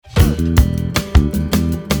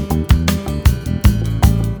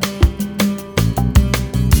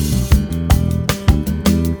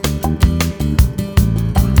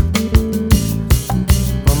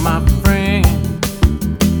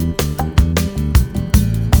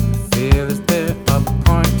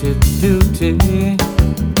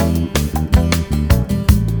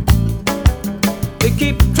They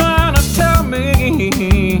keep trying to tell me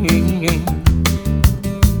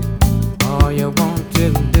all you want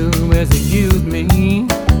to do is to use me.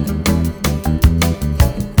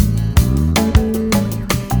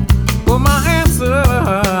 For my answer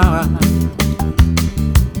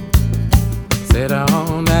said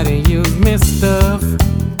all that he used me stuff.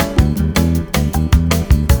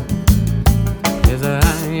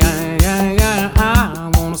 I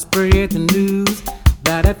wanna spread the news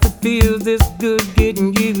that if it feels this good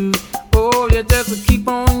getting used, oh, you just keep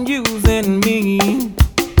on using me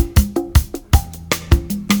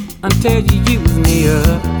until you use me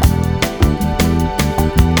up.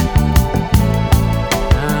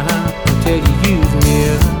 Until you use me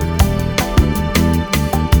up.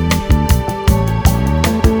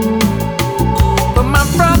 But my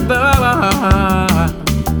brother,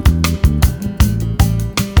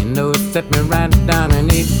 set me right down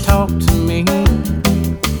and he talked to me.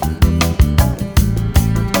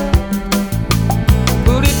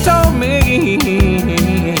 But he told me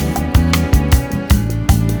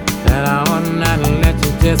that I ought not let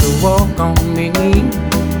you just walk on me.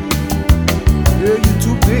 Girl, you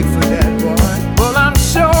too big for that, boy. Well, I'm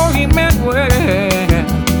sure he meant well,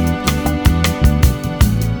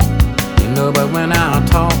 you know, but when our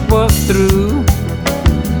talk was through,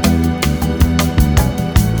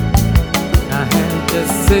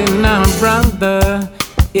 just say now, brother,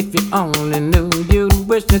 if you only knew, you'd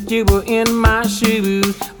wish that you were in my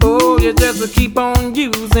shoes. Oh, you just keep on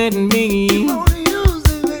using me,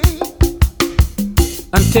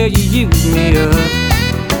 until you use me up.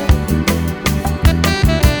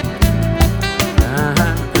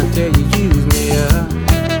 Until you use me up.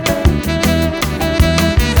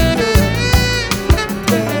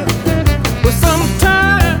 Well,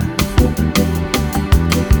 sometimes,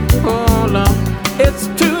 hold on, it's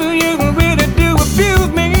true, you really do abuse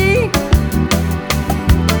me.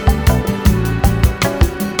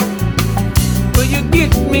 But you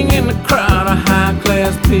get me in the crowd of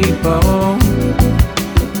high-class people,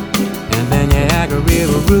 and then you act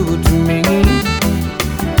real rude to me.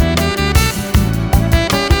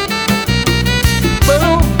 But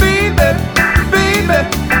oh, baby, baby,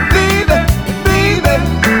 baby, baby,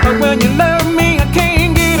 but when you love me, I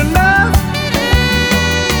can't get enough.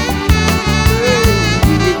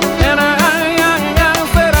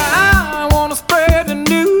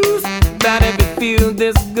 Feel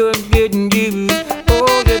this good getting used.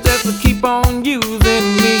 Oh, you just keep on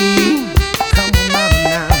using me. Come on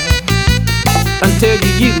now, until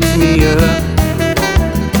you use me up.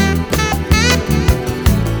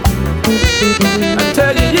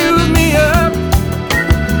 Until you use me up.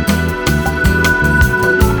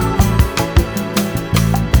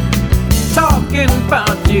 Talking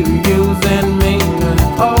about you using me,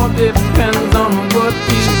 all depends on what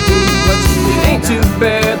you do. It ain't too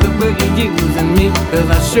bad the way you're using me, 'cause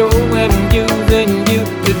I sure am using you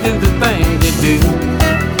to do the things you do.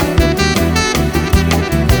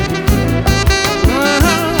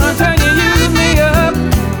 Until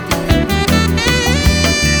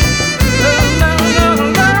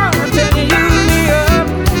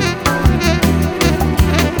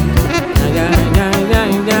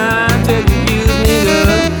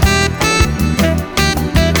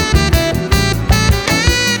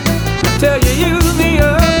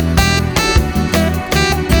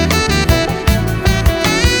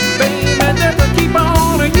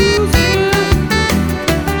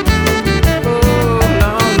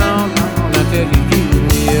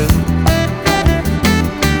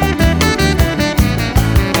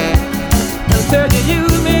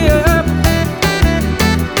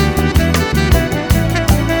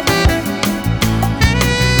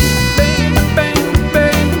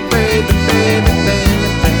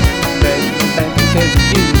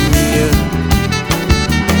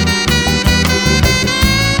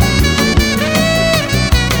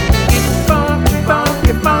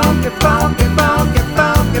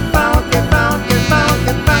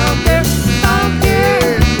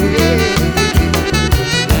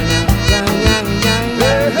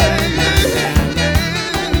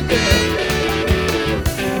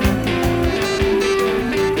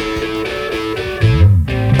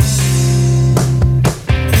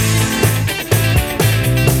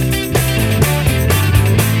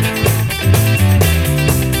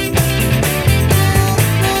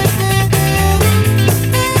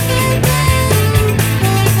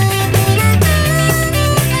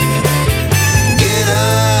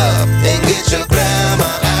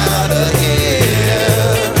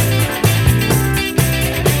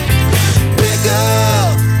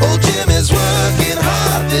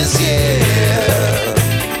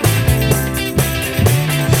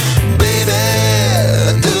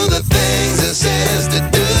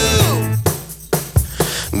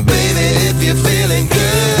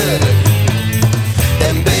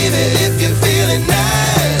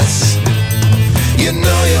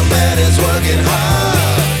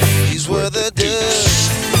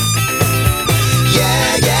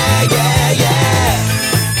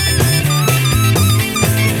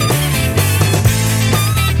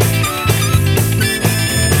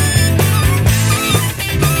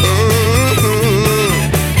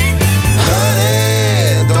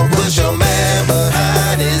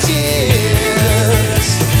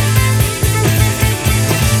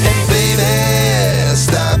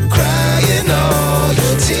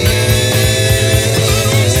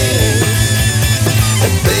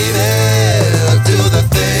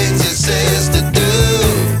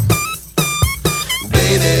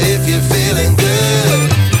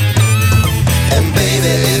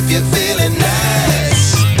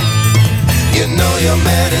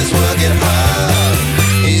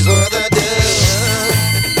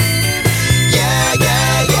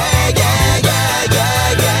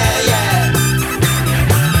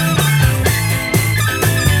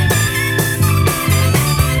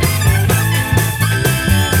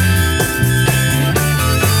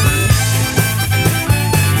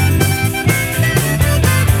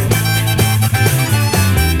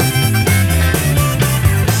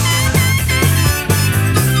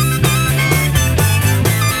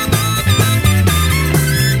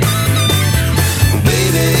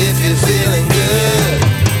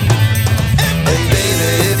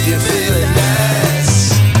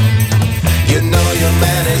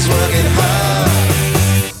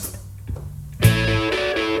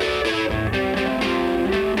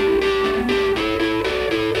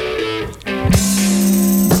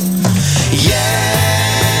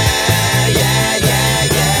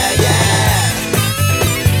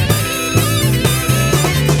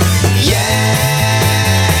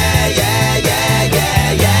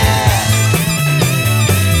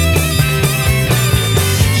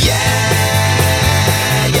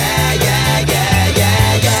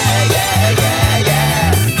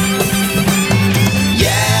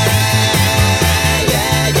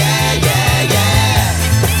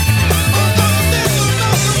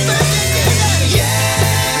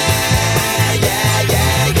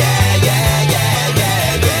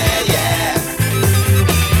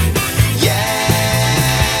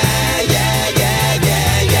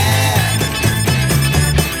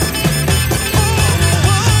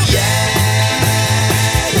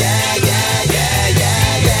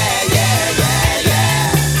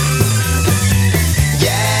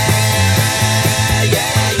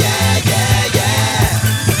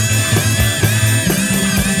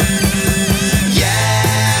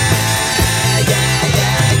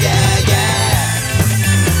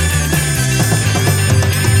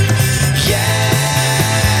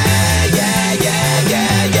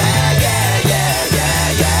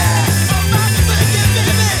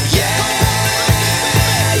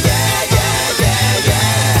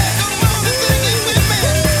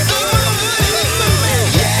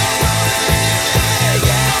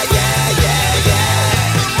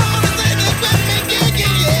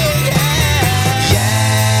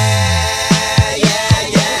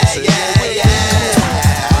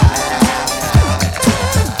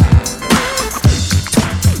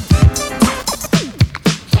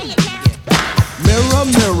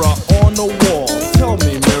mirror on the wall. Tell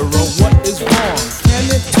me, mirror, what is wrong? Can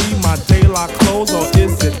it be my daylight clothes or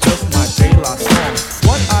is it just my daylight song?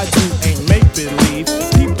 What I do ain't make believe.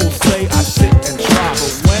 People say I sit and try,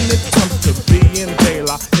 but when it comes to being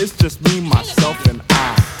daylight, it's just me, myself, and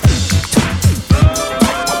I.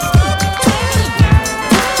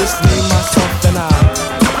 It's just me, myself, and I.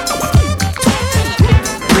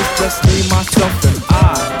 It's just me, myself, and I.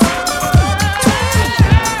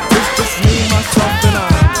 It's just me, myself, and I.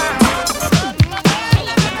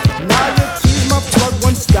 Now you tease my plug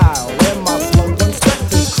one style and my plug one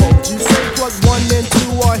spectacle. You say plug one and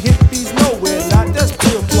two are hippies nowhere, not just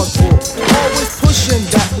pure plug bull. Always pushing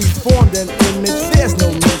that we formed an image, there's no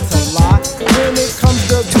need to lie. When it comes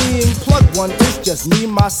to being plug one, it's just me,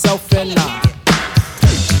 myself, and I.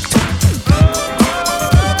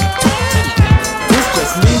 It's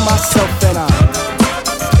just me, myself, and I.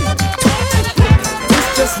 It's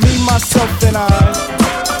just me, myself, and I.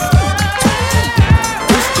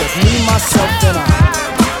 It's just me, myself, and I.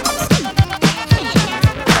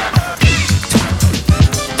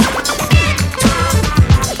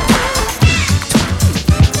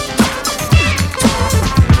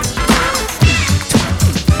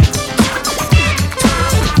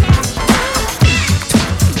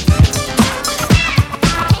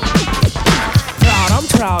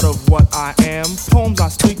 Proud of what I am. Poems I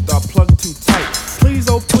speak are plugged too tight. Please,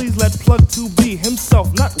 oh please, let plug 2 be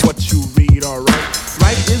himself, not what you read, alright?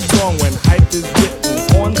 Right is wrong when hype is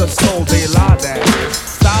written on the soul, they lie that is.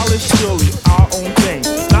 Style is surely our own thing,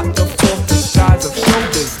 not the false disguise of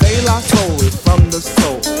showbiz. They lie soul is from the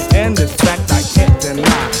soul, and this fact I can't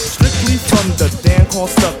deny. Strictly from the Dan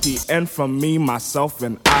called Stucky, and from me, myself,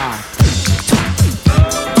 and I.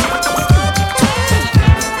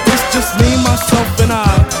 It's just me, myself, and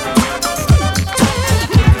I.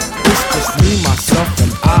 It's just me, myself,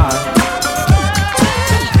 and I.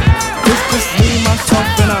 It's just me, myself,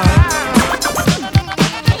 and I.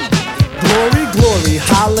 Glory, glory,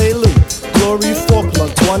 hallelujah. Glory for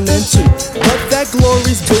plug 1 and 2. But that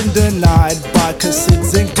glory's been denied by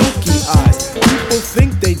cassids and gookie eyes. People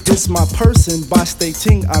think they diss my person by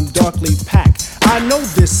stating I'm darkly packed. I know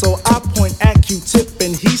this, so I point at Q-tip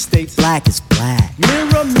and he states Black is black.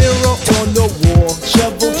 mirror, mirror on the wall,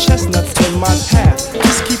 shovel chestnuts in my path.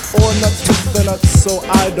 Just keep all nuts with the nuts so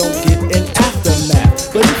I don't get an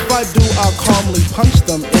aftermath. But if I do, I'll calmly punch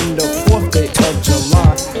them in the 4th day of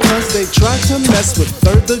July. Cause they try to mess with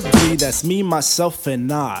 3rd degree, that's me, myself,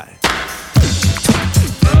 and I.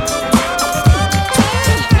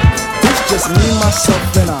 It's just me,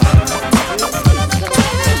 myself, and I.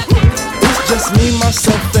 It's just me,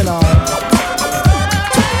 myself, and I.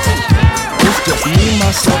 It's just me,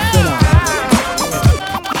 myself, and I.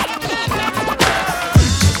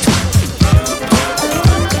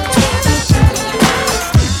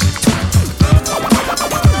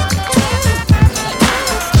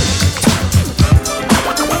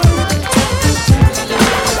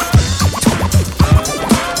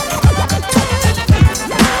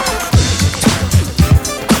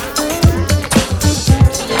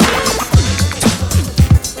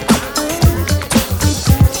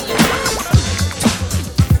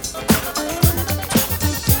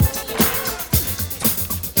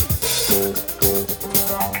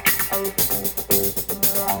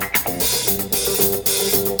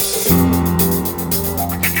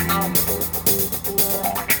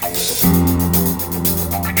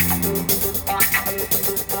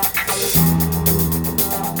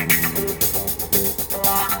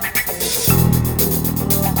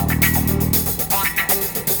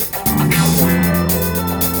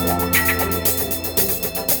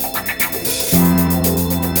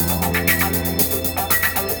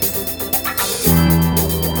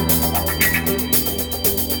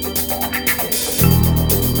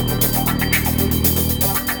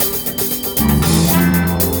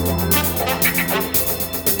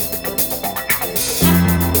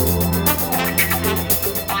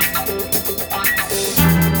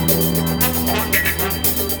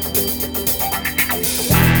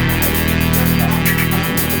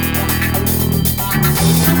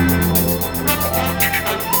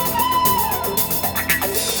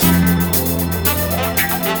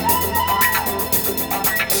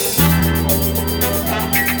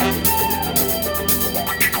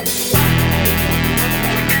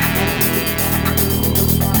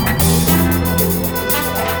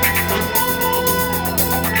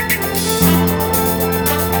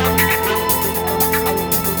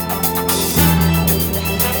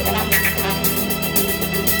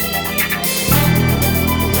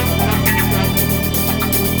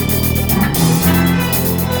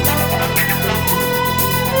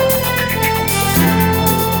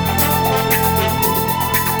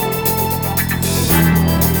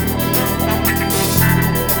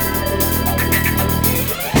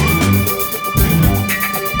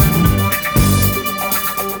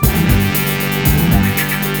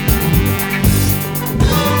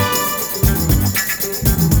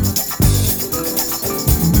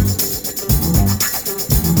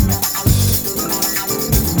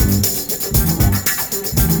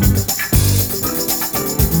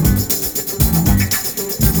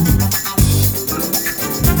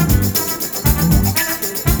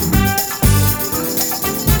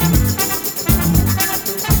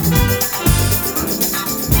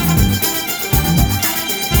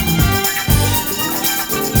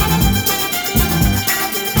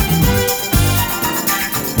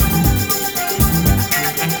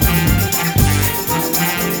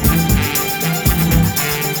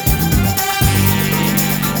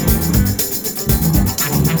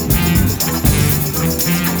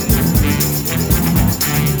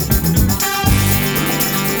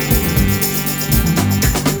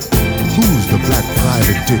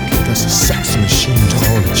 dick, that's a sex machine to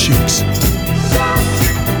all the chicks.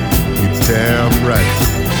 You're damn right.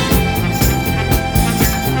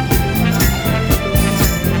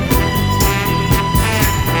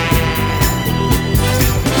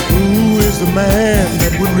 Who is the man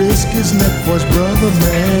that would risk his neck for his brother,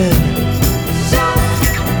 man?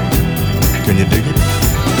 Can you dig it?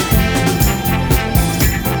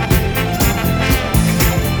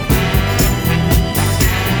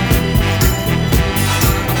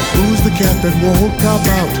 Who's the cat that won't cop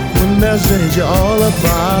out when there's danger all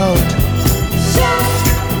about?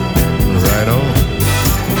 Right on.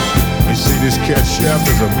 You see, this cat chef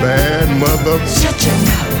is a bad mother. Shut your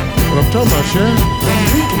mouth. What I'm talking about, Chef? Then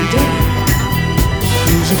we can do it.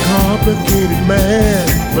 He's a complicated man,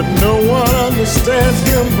 but no one understands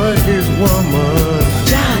him but his woman.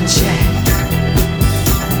 John Jack.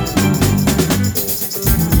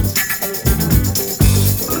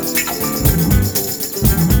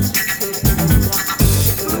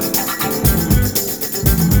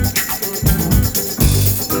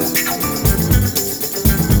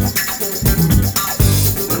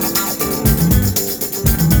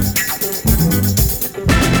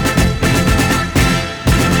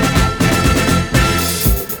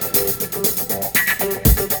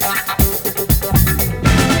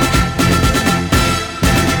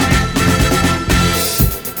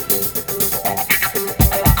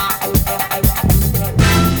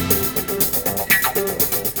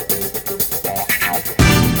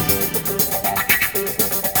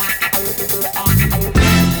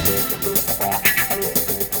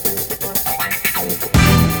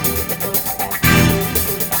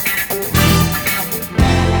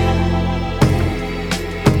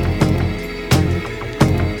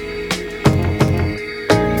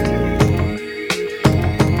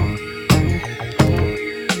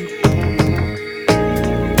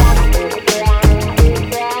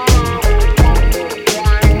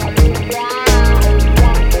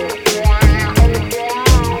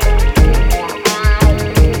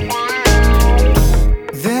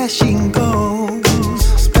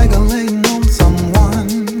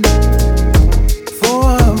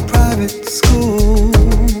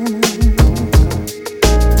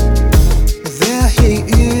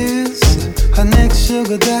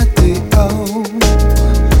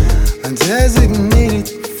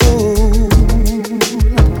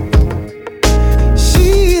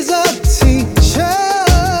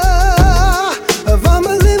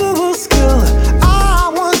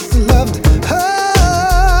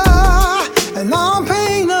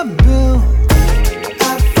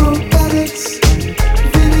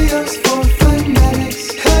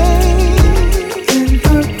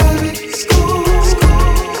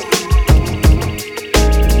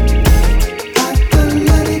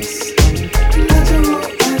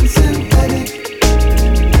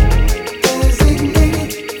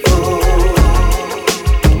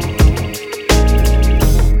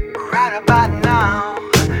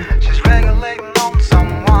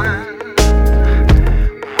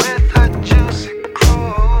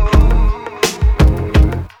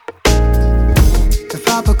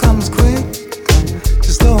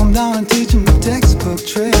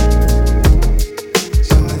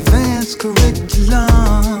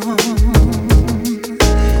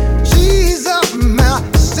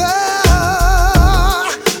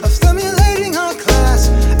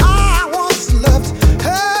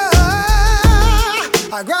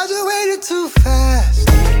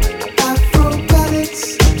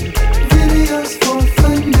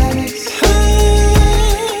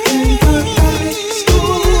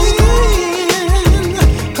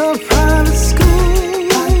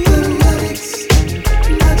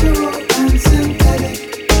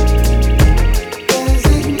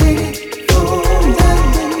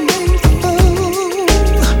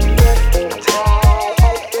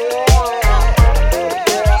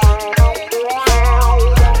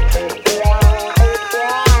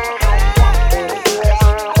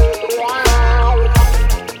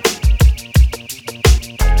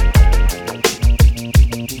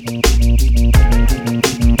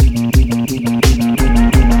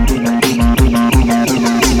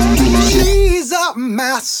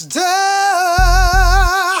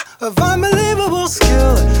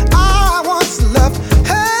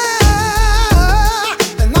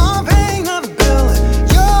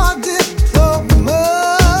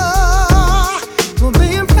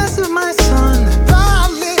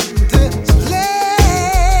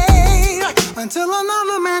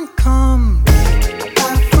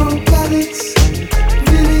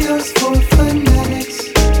 fanatics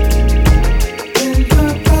in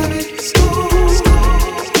her private school.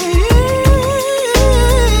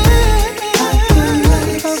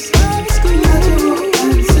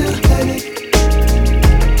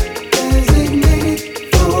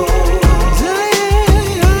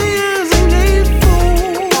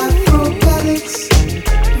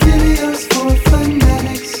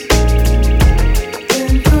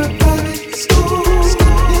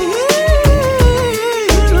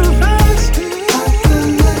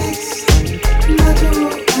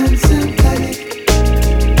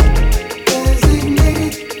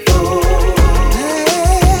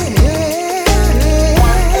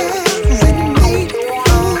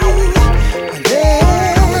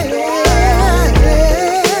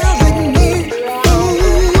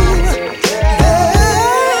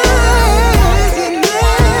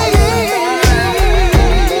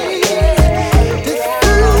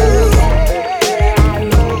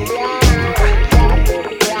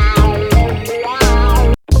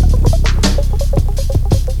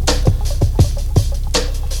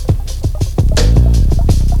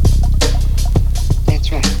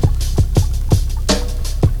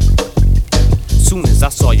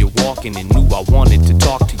 walking and knew I wanted to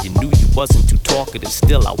talk to you. Knew you wasn't too talkative,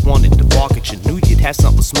 still I wanted to bark at you. Knew you'd have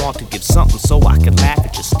something smart to give, something so I could laugh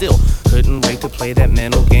at you. Still couldn't wait to play that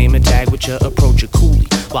mental game and tag with you, approach you coolly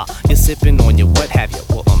while you're sipping on your what have you.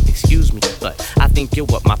 Well, excuse me, but I think you're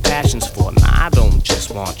what my passion's for. Nah, I don't just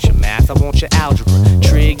want your math, I want your algebra,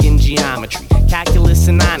 trig and geometry, calculus,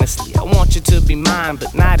 and honestly, I want you to be mine,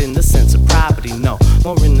 but not in the sense of property, no,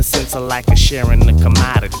 more in the sense of like a sharing a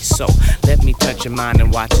commodity. So let me touch your mind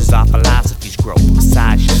and watch as our philosophies grow.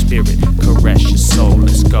 Massage your spirit, caress your soul.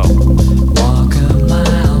 Let's go. Walk a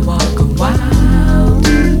mile, walk a while,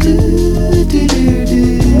 do, do, do, do,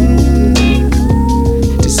 do,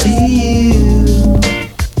 to see you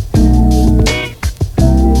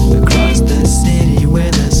across the city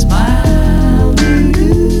with a smile, do,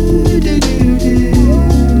 do, do, do, do,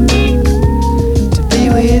 to be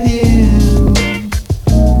with you.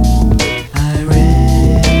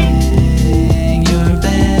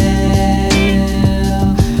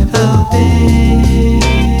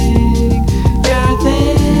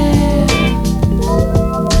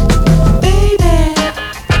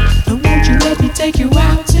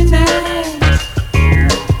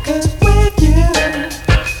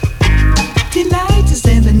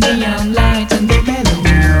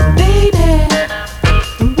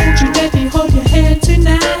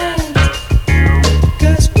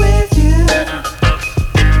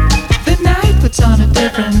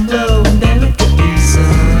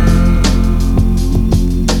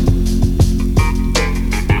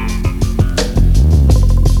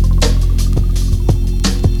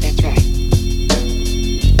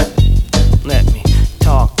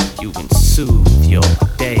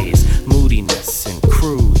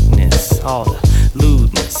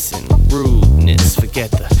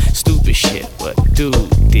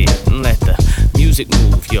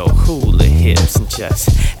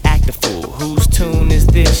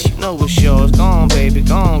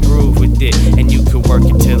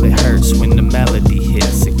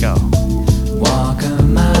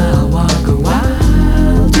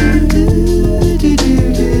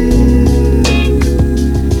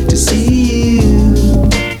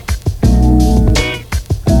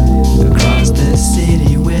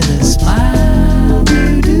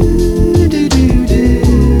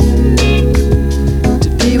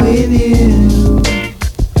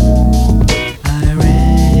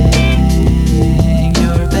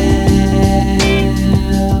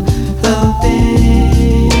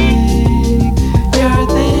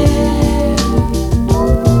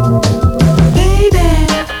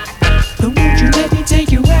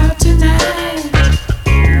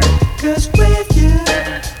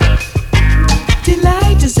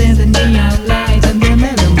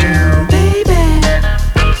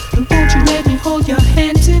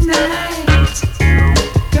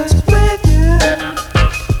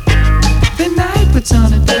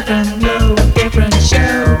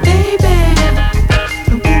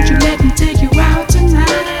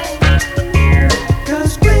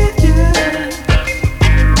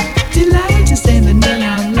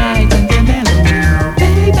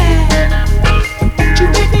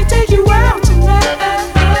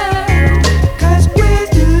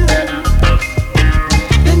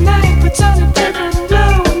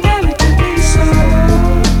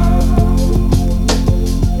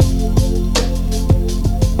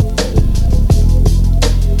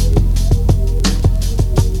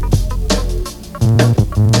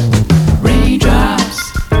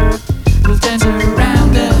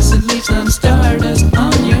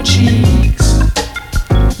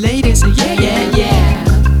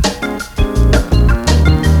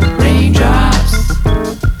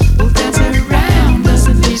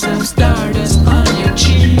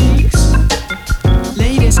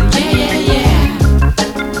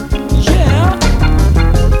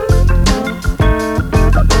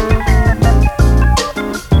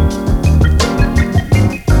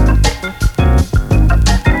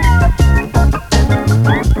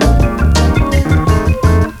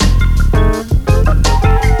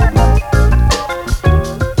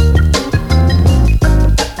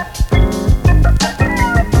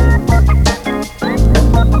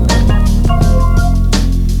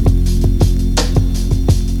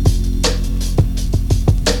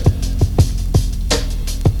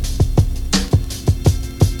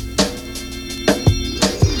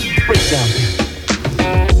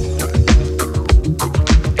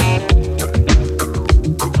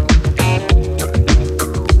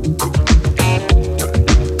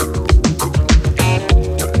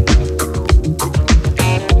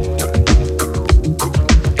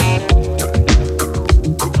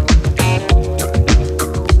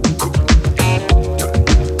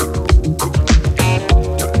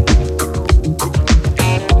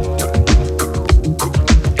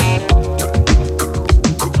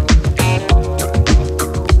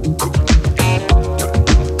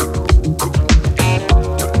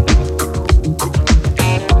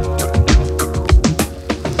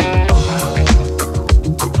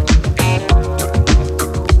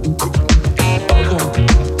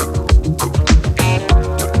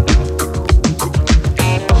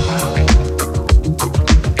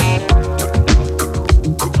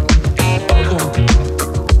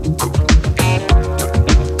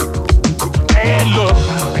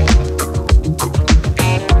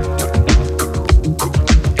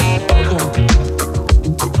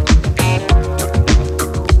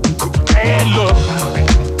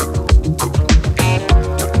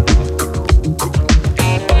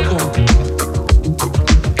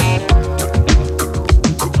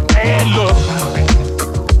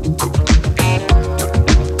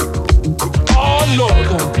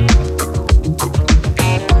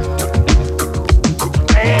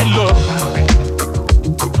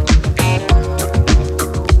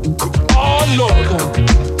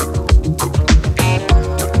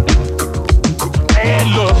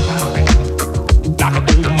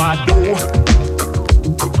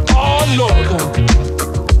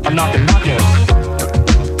 I'm knocking, knocking.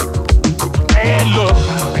 Bad luck,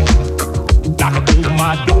 knocking on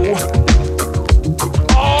my door.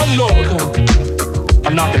 Oh Lord,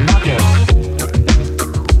 I'm knocking, knocking.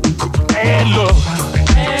 Bad luck,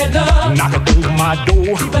 knocking on my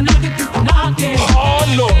door. Oh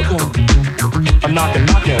Lord, I'm knocking,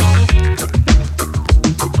 knocking.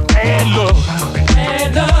 Bad luck,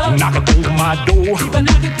 knocking on my door.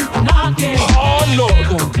 Oh Lord,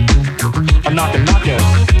 I'm knocking, knocking.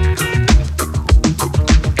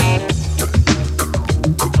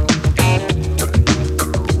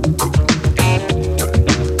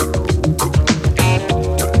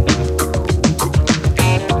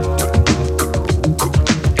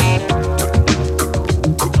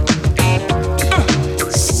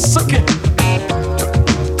 Suck it.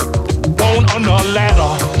 Born on a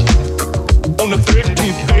ladder on the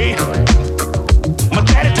 13th day. My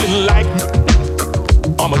daddy didn't like me.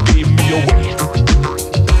 Mama gave me away.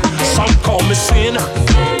 Some call me sin,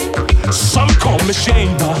 some call me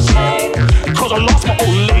shame. Cause I lost my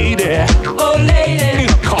old lady in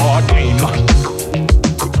a card game.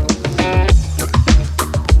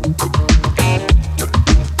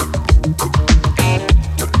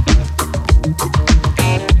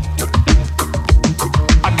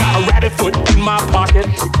 I got a rabbit foot in my pocket,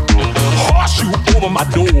 horseshoe over my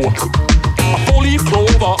door. A four-leaf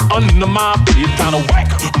clover under my bed, trying to whack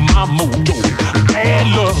my mojo. Bad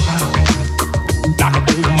luck,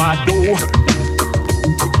 knocking on my door.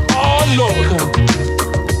 Oh Lord,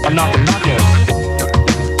 I'm knocking, knocking.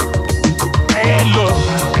 Bad luck,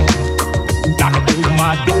 knocking on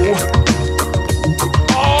my door.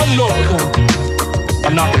 Oh Lord,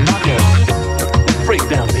 I'm knocking, knocking. Break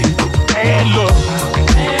down, baby. Bad luck,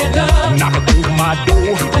 knocking on my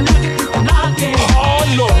door. Oh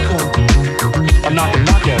Lord, I'm knocking,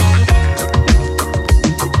 knocking.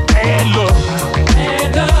 Bad luck,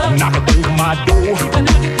 knocking on my door.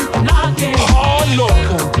 Oh Lord,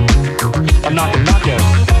 I'm knocking, knocking.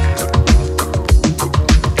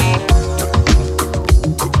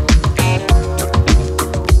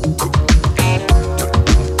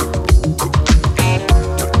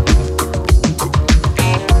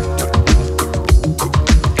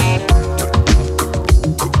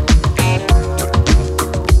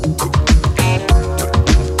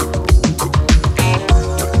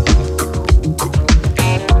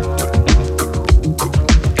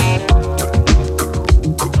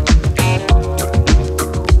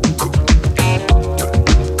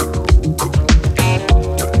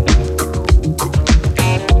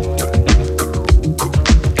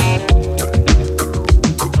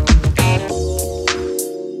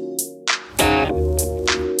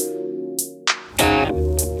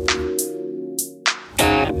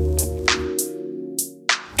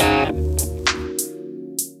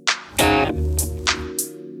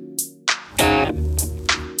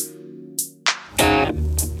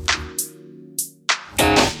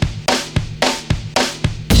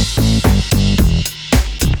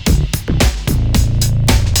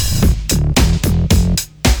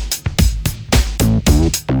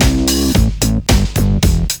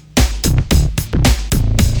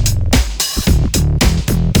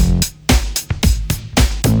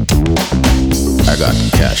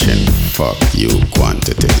 Fuck you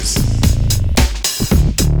quantities.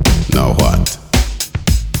 Now what?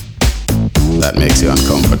 That makes you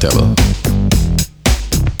uncomfortable?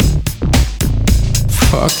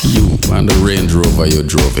 Fuck you and the Range Rover you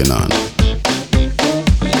drove in on.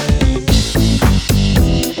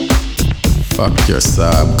 Fuck your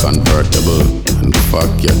Saab convertible and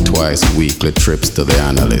fuck your twice weekly trips to the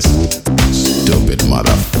analyst. Stupid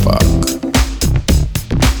motherfucker.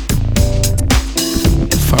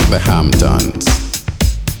 Fuck the Hamptons,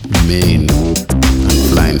 Maine, and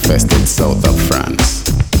fly-infested south of France.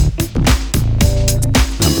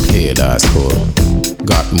 I'm paid, asshole.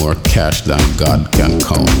 Got more cash than God can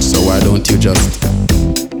count, so why don't you just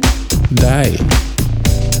die?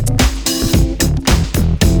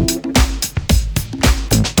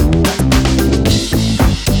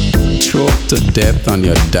 Choke to death on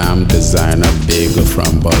your damn designer bagel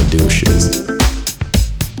from Baldouches.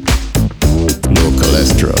 Low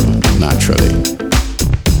cholesterol, naturally.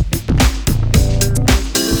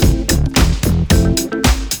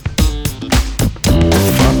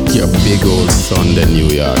 Fuck your big old Sunday New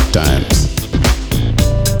York Times.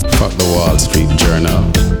 Fuck the Wall Street Journal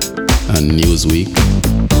and Newsweek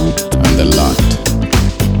and the lot,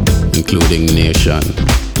 including Nation,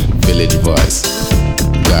 Village Voice,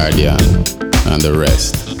 Guardian, and the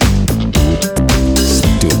rest.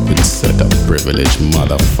 Stupid set of privileged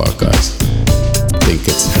motherfuckers think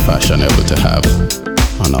it's fashionable to have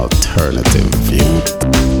an alternative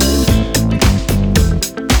view.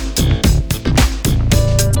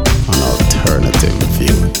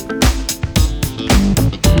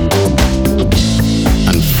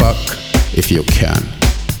 if you can.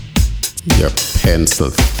 Your pencil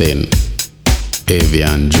thin,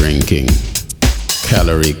 avian drinking,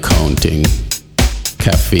 calorie counting,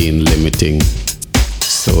 caffeine limiting,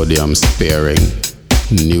 sodium sparing,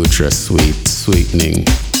 NutraSweet sweetening,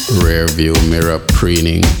 rear view mirror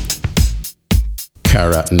preening,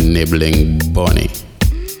 carrot nibbling bunny.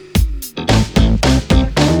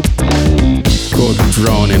 Go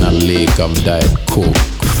drown in a lake of Diet Coke,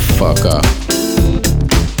 fucker.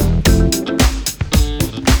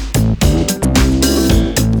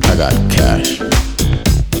 I got cash.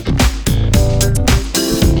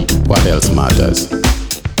 What else matters?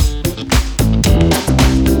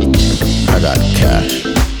 I got cash.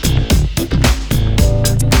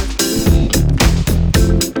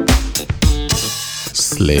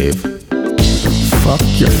 Slave. Fuck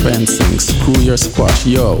your fencing, screw your squash,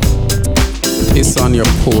 yo. Piss on your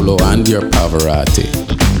polo and your Pavarotti.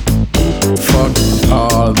 Fuck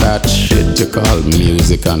all that shit you call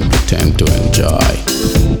music and pretend to enjoy.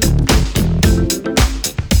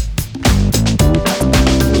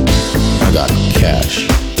 I got cash.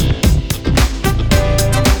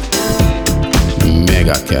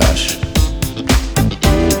 Mega cash.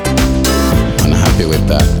 Unhappy with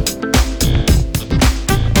that?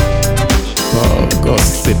 Oh, go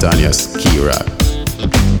sit on your ski rack.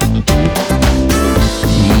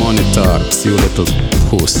 Money talks, you little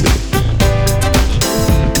pussy.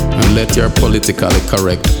 And let your politically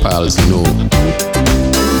correct pals know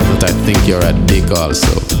that I think you're a dick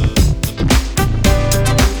also.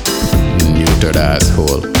 Neutered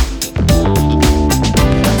asshole.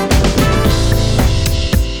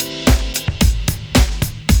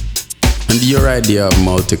 And your idea of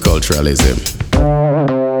multiculturalism.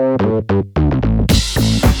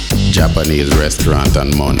 Japanese restaurant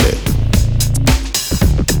on Monday,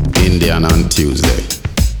 Indian on Tuesday,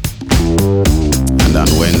 and on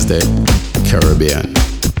Wednesday, Caribbean.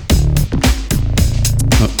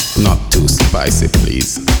 Not too spicy,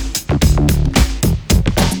 please.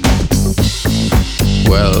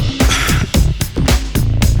 Well,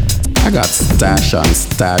 I got stash on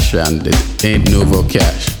stash and it ain't nouveau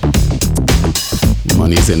cash.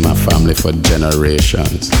 Money's in my family for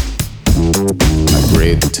generations. My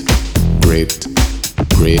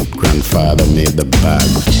great-great-great-grandfather made the bag,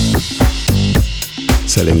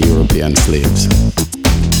 selling European slaves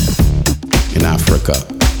in Africa.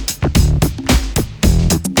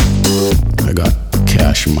 I got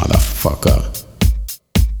cash, motherfucker.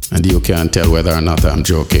 And you can't tell whether or not I'm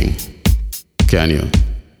joking, can you?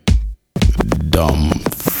 Dumb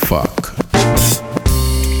fuck.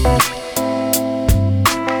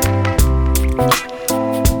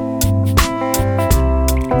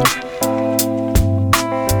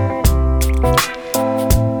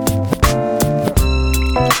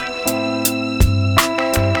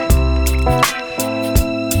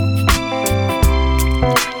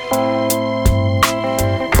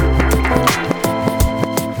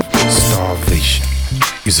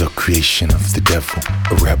 Is a creation of the devil,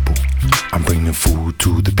 a rebel. I'm bringing food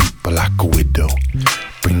to the people like a widow,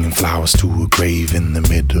 bringing flowers to a grave in the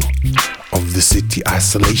middle of the city.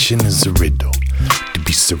 Isolation is a riddle, to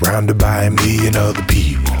be surrounded by a million other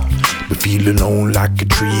people, but feel alone like a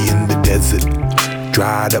tree in the desert,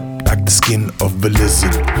 dried up like the skin of a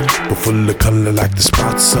lizard, but full of color like the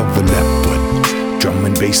spots of a leopard. Drum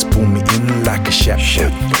and bass pull me in like a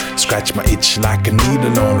shepherd, scratch my itch like a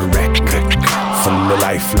needle on a record, full of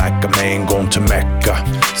life like a man going to Mecca,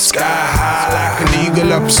 sky high like an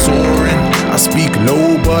eagle up soaring. I speak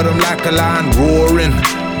low but I'm like a lion roaring,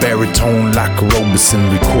 baritone like a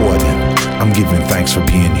Robeson recording. I'm giving thanks for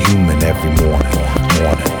being human every morning.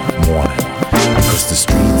 Because the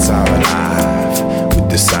streets are alive with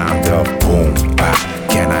the sound of boom bap.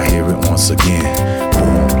 Can I hear it once again?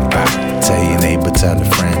 Boom bap. Tell your neighbor, tell a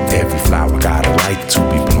friend, every flower got a right to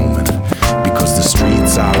be blooming. Because the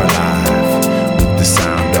streets are alive with the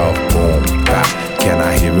sound of boom bap. Can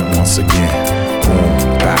I hear it once again?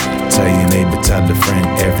 Boom bap. Tell your neighbor, tell a friend,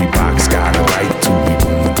 every box got a right to be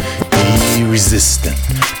booming. Be resistant,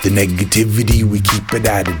 the negativity we keep it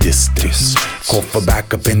at a distance. Call for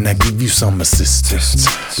backup and I give you some assistance,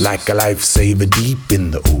 like a lifesaver deep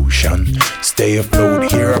in the ocean. Stay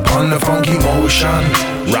afloat here upon the funky motion,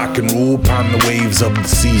 rock and roll upon the waves of the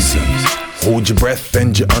seasons. Hold your breath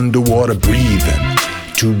and you're underwater breathing.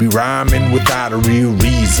 To be rhyming without a real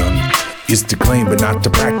reason is to claim but not to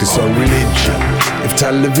practice a religion. If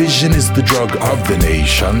television is the drug of the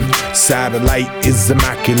nation, satellite is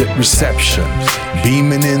immaculate reception.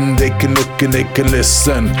 Beaming in, they can look and they can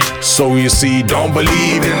listen. So you see, don't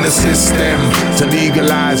believe in the system to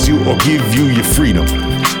legalize you or give you your freedom.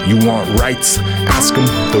 You want rights? Ask them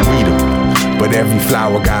to weed them. But every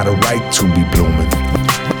flower got a right to be blooming.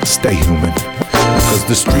 Stay human, cause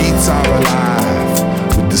the streets are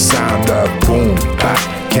alive with the sound of boom, bap.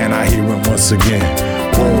 Can I hear it once again?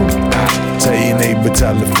 Boom, bap. Tell your neighbor,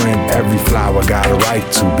 tell a friend, every flower got a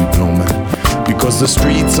right to be blooming. Because the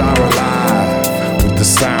streets are alive with the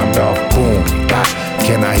sound of boom, bap.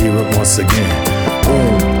 Can I hear it once again?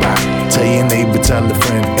 Boom, bap. Tell your neighbor, tell a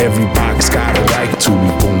friend, every box got a right to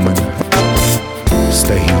be booming.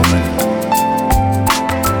 Stay human.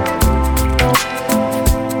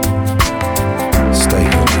 Stay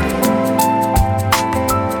human.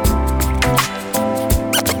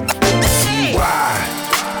 Why?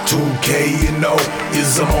 2K, you know,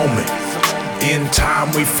 is a moment. In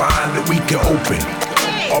time we find that we can open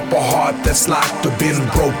up a heart that's locked or been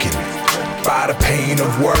broken by the pain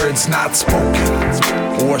of words not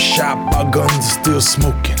spoken, or shot by guns still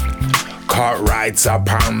smoking. Cart rides out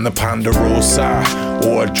pound the Ponderosa,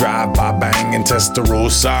 or drive by banging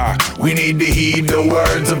Testarossa. We need to heed the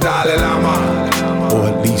words of Dalai Lama, or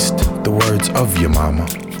at least the words of your mama.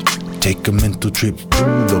 Take a mental trip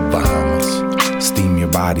through the Bahamas. Steam your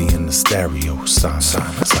body in the stereo, sauna,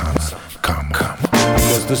 calma.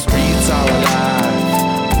 Because the streets are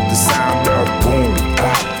alive with the sound of boom,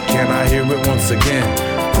 bap. Can I hear it once again?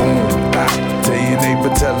 Boom, bap. Tell your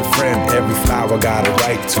neighbor, tell a friend, every flower got a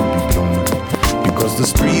right to be blooming. Because the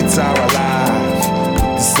streets are alive with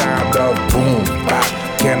the sound of boom, bap.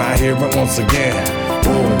 Can I hear it once again?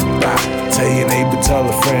 Boom, bap. Tell your neighbor, tell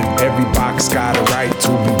a friend, every box got a right to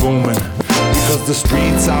be booming. Because the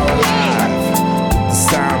streets are alive with the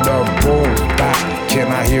sound of boom, bap.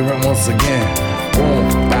 Can I hear it once again?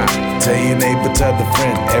 Boom, bap. Tell your neighbor, tell a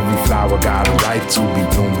friend, every flower got a right to be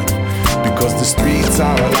blooming. Because the streets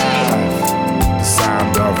are alive, the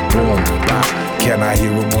sound of boom, bap. Can I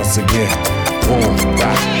hear it once again? Boom,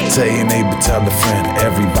 bap. Tell your neighbor, tell a friend,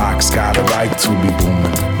 every box got a right to be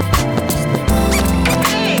blooming.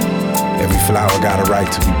 Every flower got a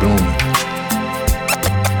right to be blooming.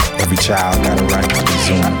 Every child got a right to be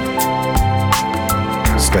zooming.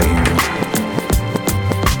 Stay human.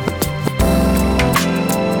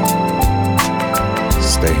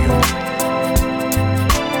 Stay human.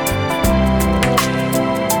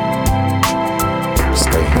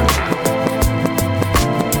 Stay human.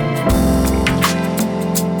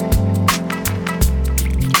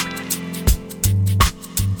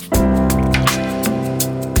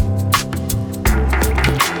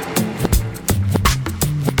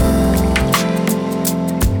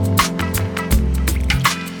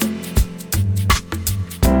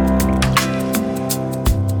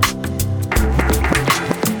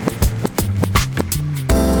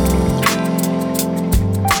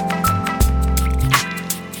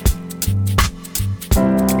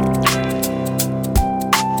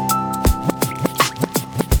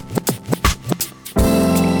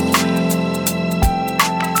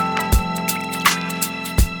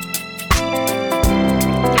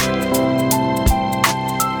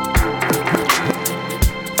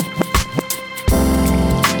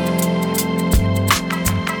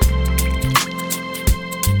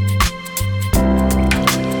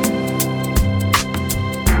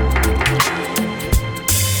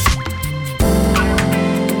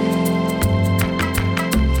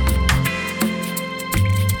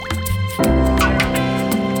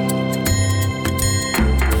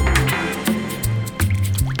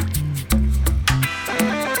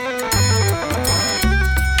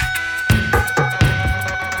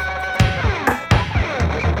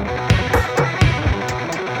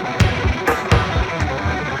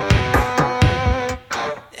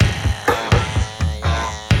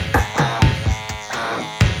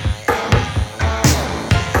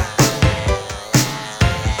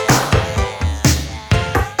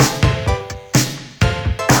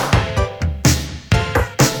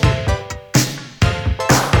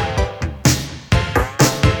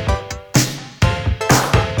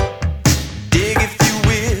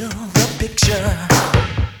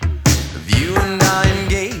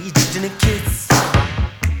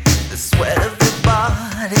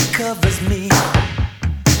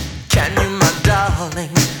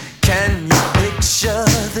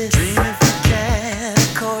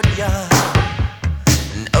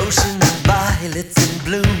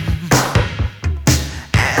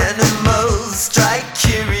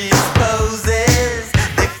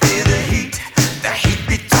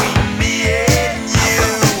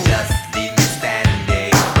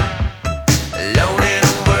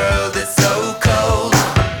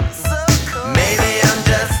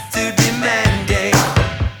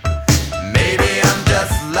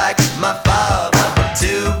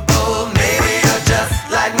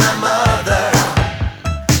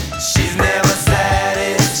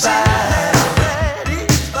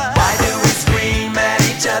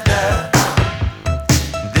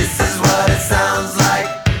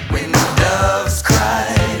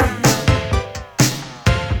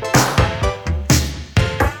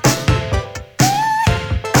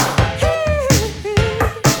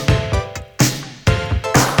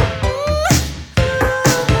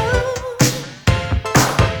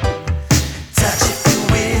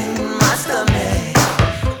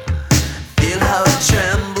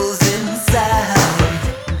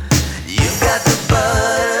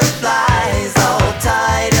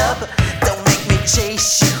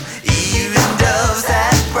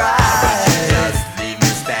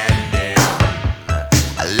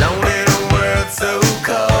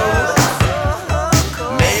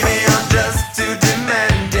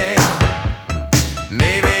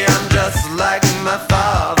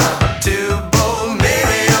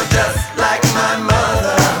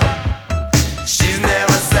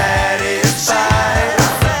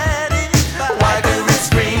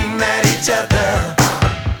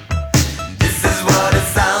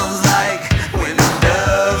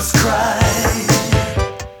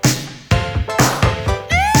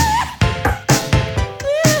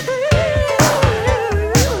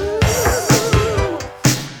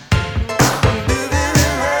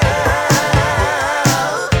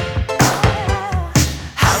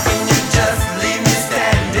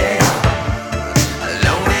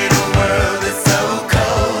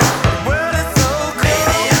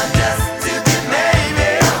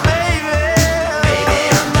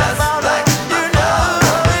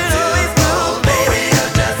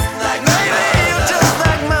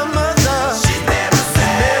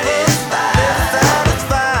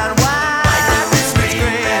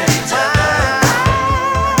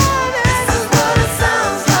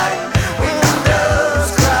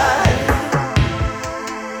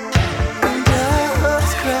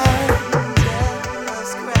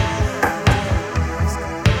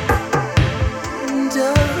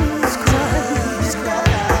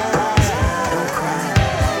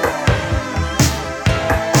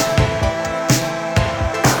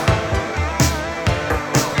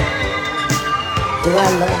 Do I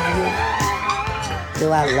love you?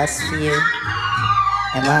 Do I lust for you?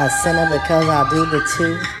 Am I a sinner because I do the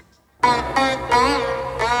two?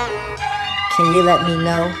 Can you let me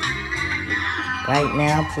know? Right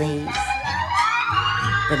now, please.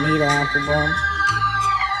 Bonita Applebum.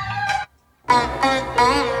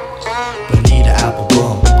 Bonita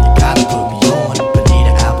Applebum, you gotta put me on.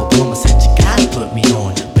 Bonita Applebum, I said you gotta put me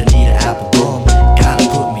on. Bonita Applebum, gotta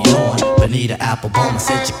put me on. Bonita Applebum, I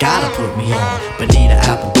said you gotta put me on. Bonita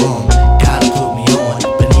Applebum, gotta put me on.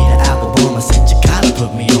 Bonita Applebum, I said you gotta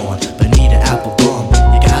put me on. Bonita Applebum,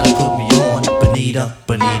 you gotta put me on. Bonita,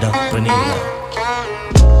 Bonita, Bonita.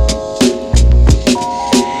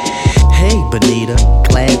 Hey Bonita,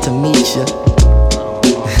 glad to meet ya.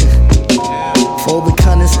 For the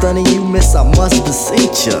cunning stunning you miss, I must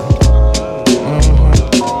beseech ya.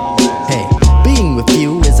 Hey, being with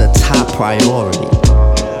you is a top priority.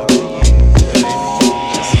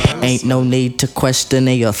 Ain't no need to question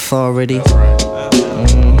the authority.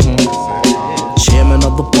 Chairman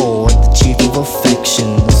of the board, the chief of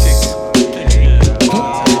affections.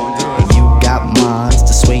 You got minds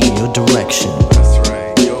to sway in your direction.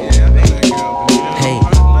 Hey,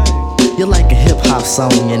 you're like a hip-hop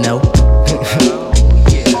song, you know.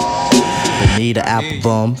 Bonita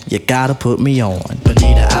Applebum, you gotta put me on.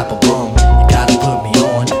 Bonita Applebum, you gotta put me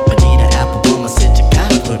on. Bonita Applebum, I said you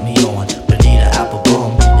gotta put me on. Bonita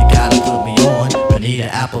Applebum, you gotta put me on. Bonita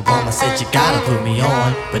Applebum, I said you gotta put me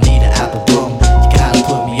on. Bonita Applebum, you gotta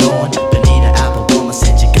put me on. Bonita Applebum, I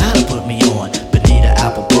said you gotta put me on. Bonita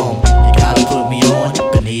Applebum, you gotta put me on.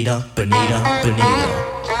 Bonita, Bonita, Bonita.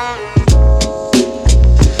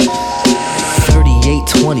 38,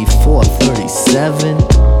 24, 37.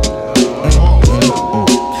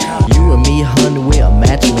 You and me, hun, we're a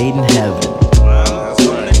match made in heaven.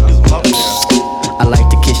 I like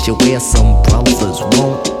to kiss you where some brothers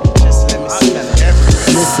won't.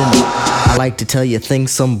 Listen, I like to tell you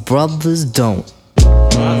things some brothers don't.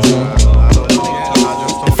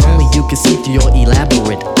 If only you could see through your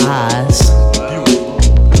elaborate eyes.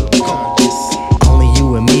 Only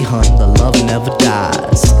you and me, hun, the love never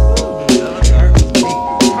dies.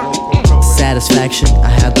 Satisfaction, I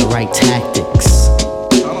have the right tactics.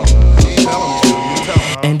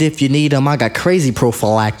 And if you need them, I got crazy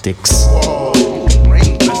prophylactics.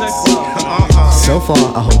 So far,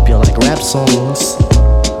 I hope you like rap songs.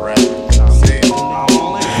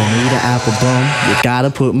 Bonita Applebum, you gotta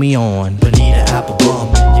put me on. Bonita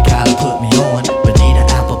Applebum, you gotta put me on. Bonita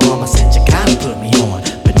Applebum, I said you gotta put me on.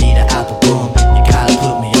 Bonita Applebum, you gotta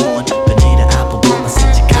put me on. Bonita Applebum, I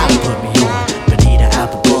said you gotta put me on. Bonita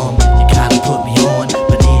Applebum, you gotta put me on.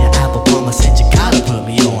 Bonita Applebum, I said you gotta put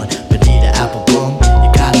me on. Bonita Applebum, you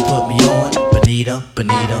gotta put me on. Bonita,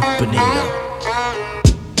 Bonita, Bonita.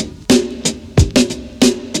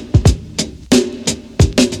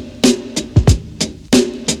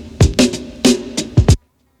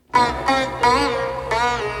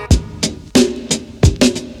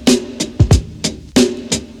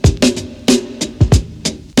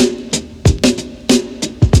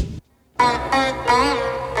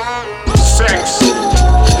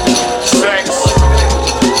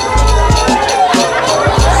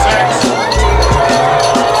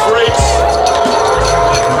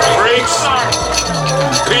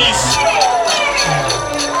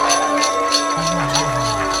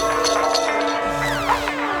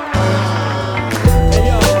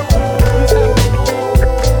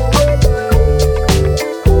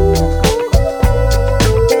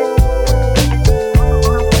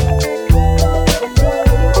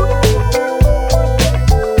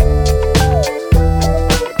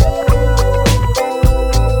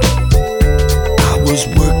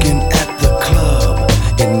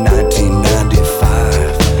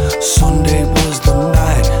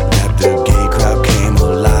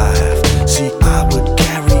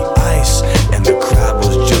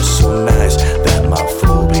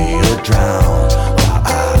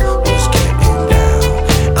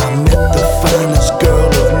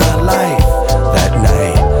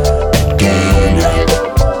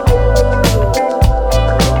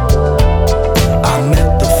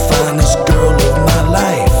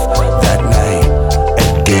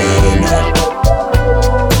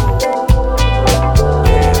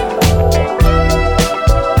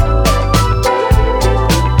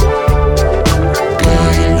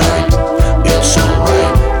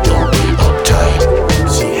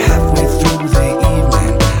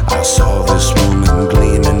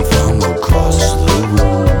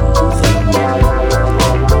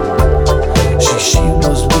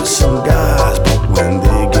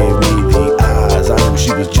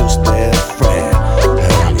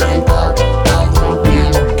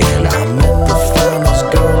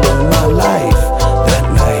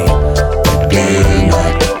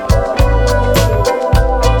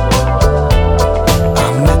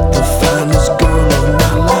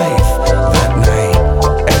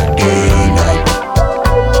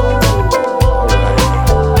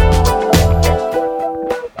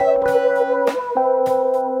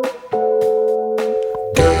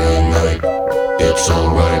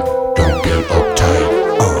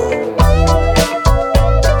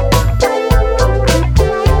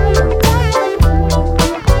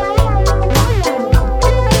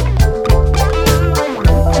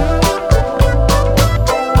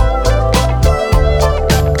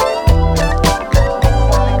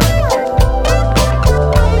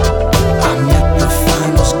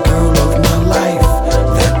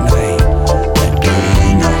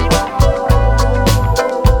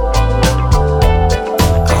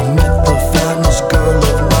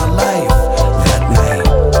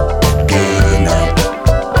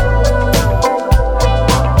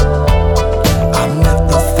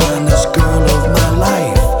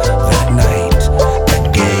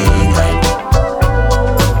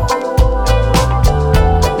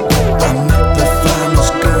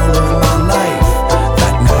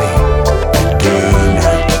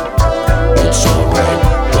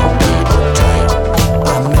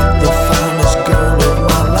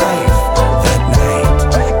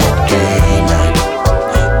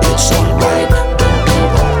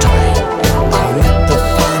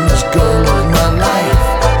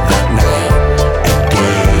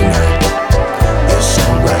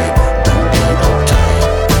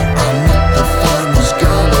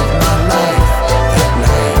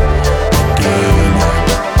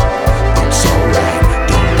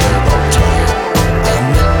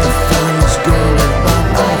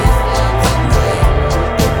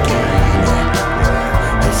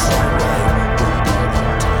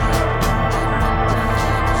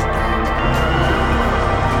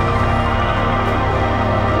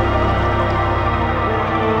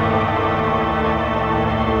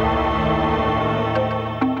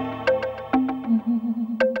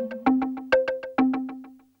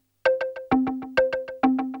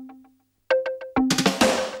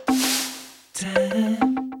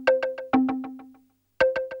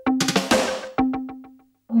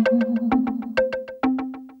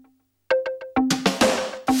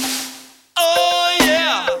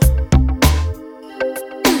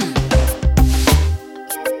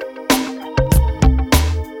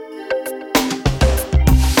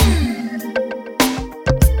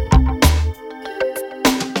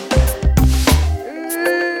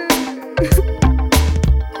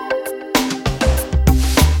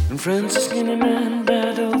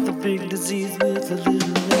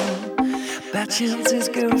 chance his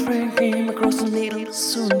girlfriend came across the needle,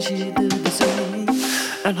 soon she did the same.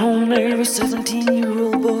 At home there were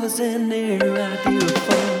 17-year-old boys, and their idea of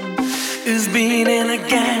fun is being in a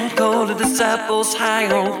gang called the Disciples, high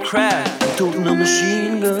on crack, toting a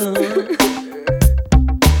machine gun.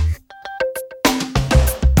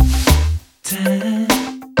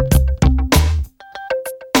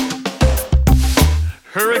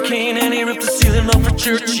 Hurricane and he ripped the ceiling off a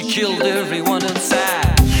church. He killed everyone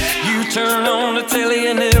inside. You turn on the telly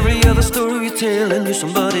and every other story you tell, and you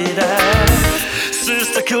somebody died.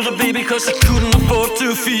 Sister killed a baby cause she couldn't afford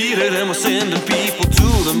to feed it, and was sending people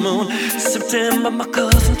to the moon. September my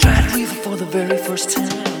cousin tried reefer for the very first time.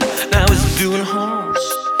 Now he's doing horse.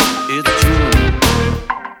 It's June.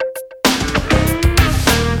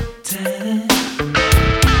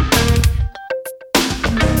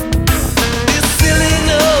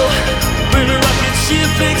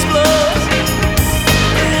 Explodes,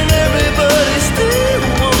 and everybody still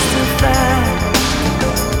wants to fly.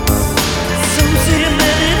 Some say a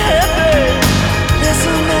man ain't happy, there's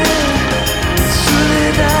a man surely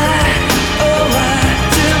die. Oh, why?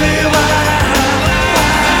 Tell me why?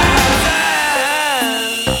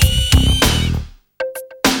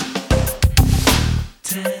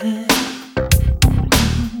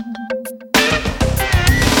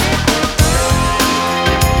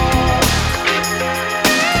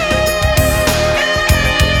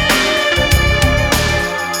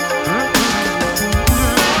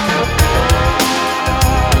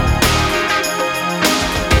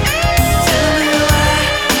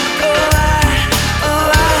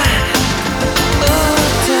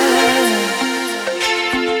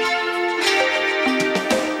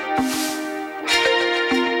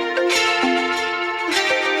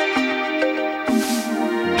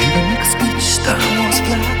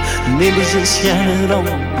 Neighbors just shine on.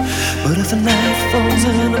 But if the night falls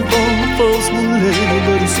and the bone falls, will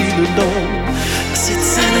anybody see the dawn? I said,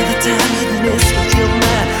 sign of the time that mess with your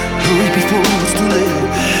mind. Hurry before it's too late.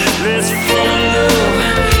 Let's fall in love.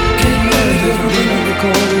 Can you hear the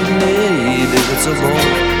corner? Maybe it's a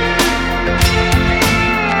bone.